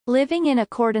Living in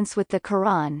accordance with the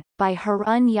Quran, by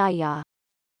Harun Yahya.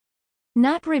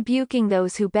 Not rebuking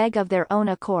those who beg of their own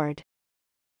accord.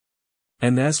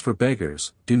 And as for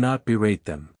beggars, do not berate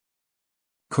them.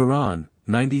 Quran,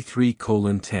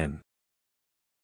 93:10.